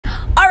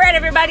right,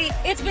 everybody,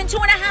 it's been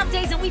 2.5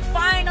 days and we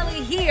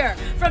finally hear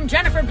from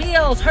Jennifer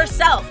Beals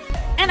herself.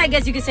 And I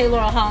guess you could say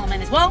Laurel Holloman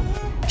as well.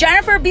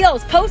 Jennifer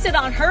Beals posted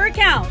on her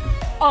account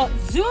a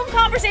Zoom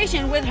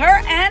conversation with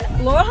her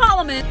and Laurel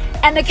Holloman.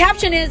 And the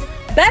caption is,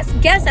 best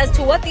guess as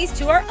to what these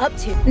two are up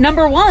to.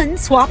 Number 1,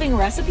 swapping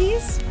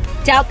recipes.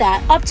 Doubt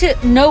that. Up to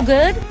no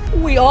good?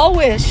 We all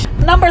wish.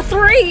 Number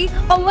 3,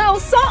 a little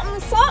something,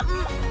 something.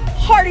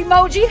 Heart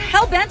emoji,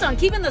 hell bent on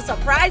keeping the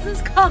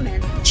surprises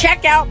coming.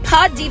 Check out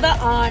Pod Diva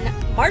on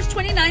March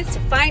 29th to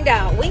find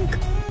out. Wink.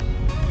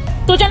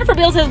 So Jennifer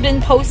Beals has been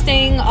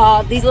posting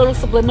these little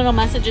subliminal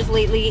messages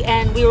lately,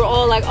 and we were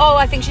all like, oh,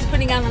 I think she's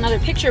putting out another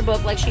picture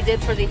book like she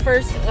did for the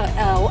first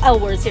L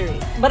Word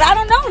series. But I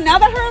don't know, now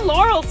that her and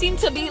Laurel seem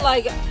to be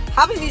like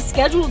having these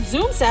scheduled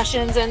Zoom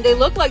sessions and they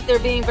look like they're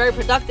being very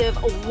productive,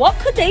 what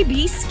could they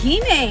be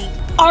scheming?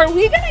 Are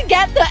we gonna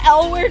get the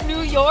L Word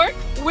New York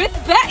with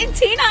Bet and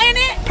Tina in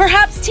it?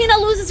 Perhaps Tina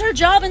loses her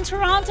job in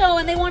Toronto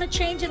and they want to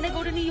change and they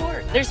go to New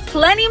York. There's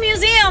plenty of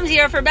museums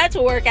here for Bet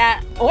to work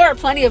at, or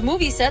plenty of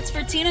movie sets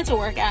for Tina to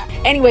work at.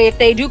 Anyway, if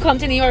they do come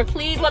to New York,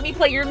 please let me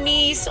play your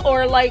niece,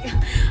 or like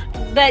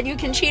that you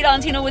can cheat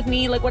on Tina with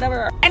me, like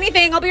whatever.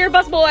 Anything, I'll be your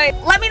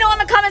busboy. Let me know in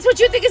the comments what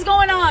you think is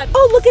going on.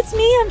 Oh, look, it's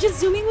me. I'm just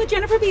Zooming with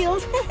Jennifer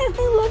Beals.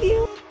 I love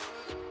you.